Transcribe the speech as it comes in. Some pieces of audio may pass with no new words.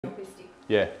Selfie stick.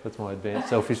 Yeah, that's my advanced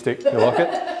selfie stick. You like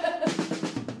it?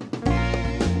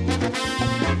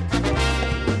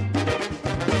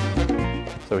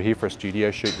 So we're here for a studio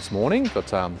shoot this morning.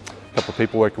 Got a couple of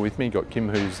people working with me. Got Kim,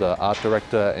 who's art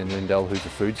director, and Lindell, who's a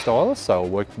food stylist. So I'll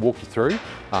walk you through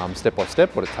step by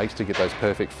step what it takes to get those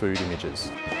perfect food images.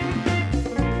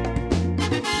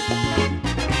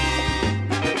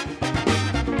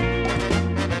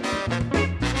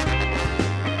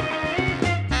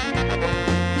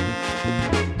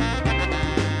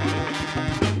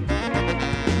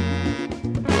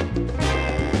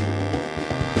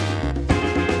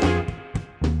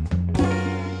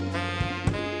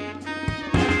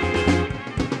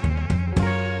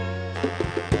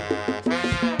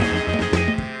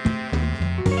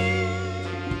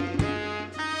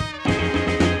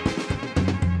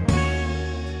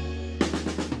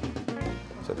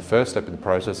 So the first step in the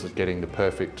process is getting the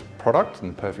perfect product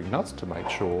and the perfect nuts to make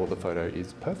sure the photo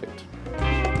is perfect.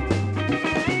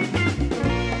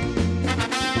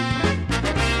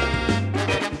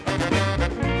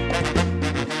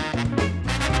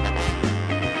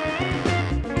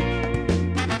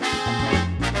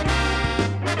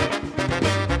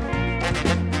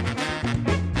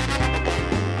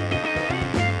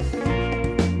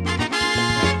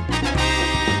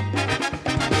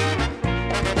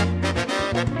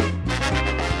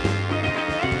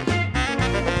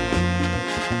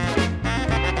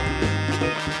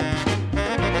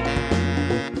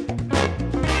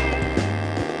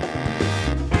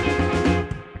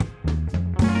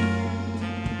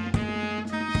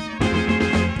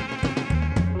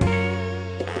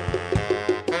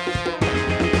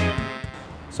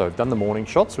 So we've done the morning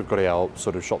shots. We've got our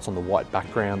sort of shots on the white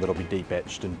background that'll be deep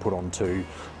etched and put onto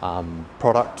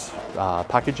product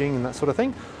packaging and that sort of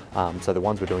thing. So the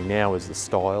ones we're doing now is the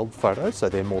styled photos. So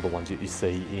they're more the ones that you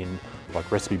see in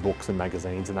like recipe books and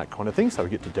magazines and that kind of thing. So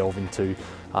we get to delve into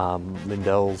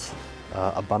Lindell's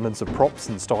abundance of props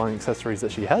and styling accessories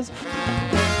that she has.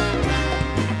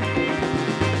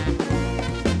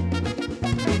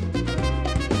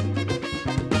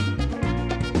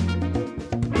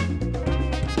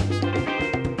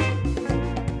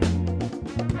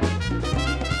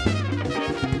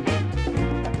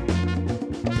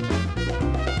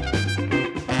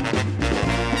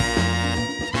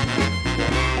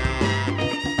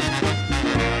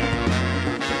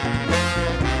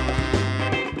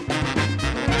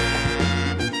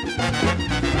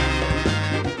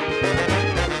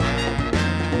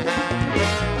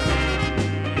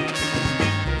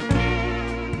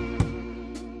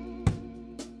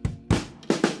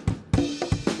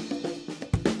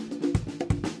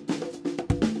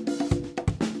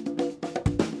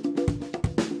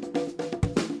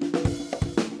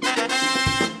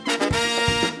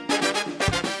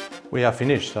 We are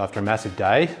finished after a massive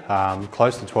day,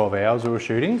 close to 12 hours we were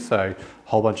shooting, so a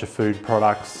whole bunch of food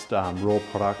products, raw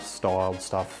products, styled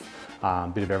stuff,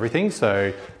 bit of everything.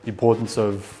 So the importance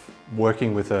of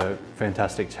working with a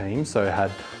fantastic team. So I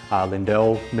had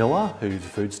Lindell Miller, who's a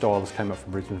food stylist, came up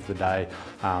from Brisbane for the day,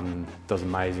 does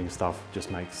amazing stuff, just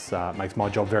makes my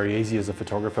job very easy as a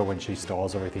photographer when she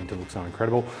styles everything to look so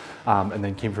incredible. And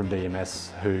then Kim from DMS,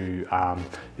 who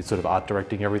is sort of art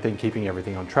directing everything, keeping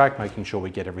everything on track, making sure we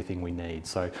get everything we need.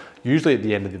 So usually at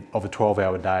the end of a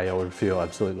 12-hour day, I would feel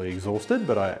absolutely exhausted,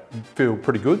 but I feel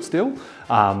pretty good still.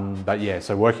 But yeah,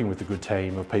 so working with a good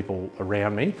team of people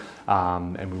around me,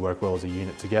 and we work well as a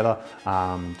unit together,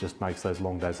 just makes those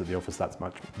long days at the office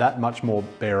that much more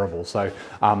bearable. So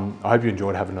I hope you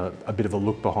enjoyed having a bit of a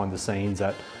look behind the scenes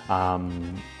at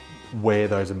where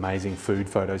those amazing food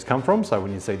photos come from. So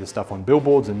when you see the stuff on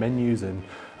billboards and menus and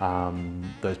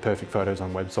those perfect photos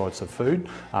on websites of food,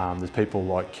 there's people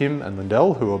like Kim and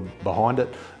Lindell who are behind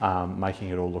it, making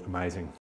it all look amazing.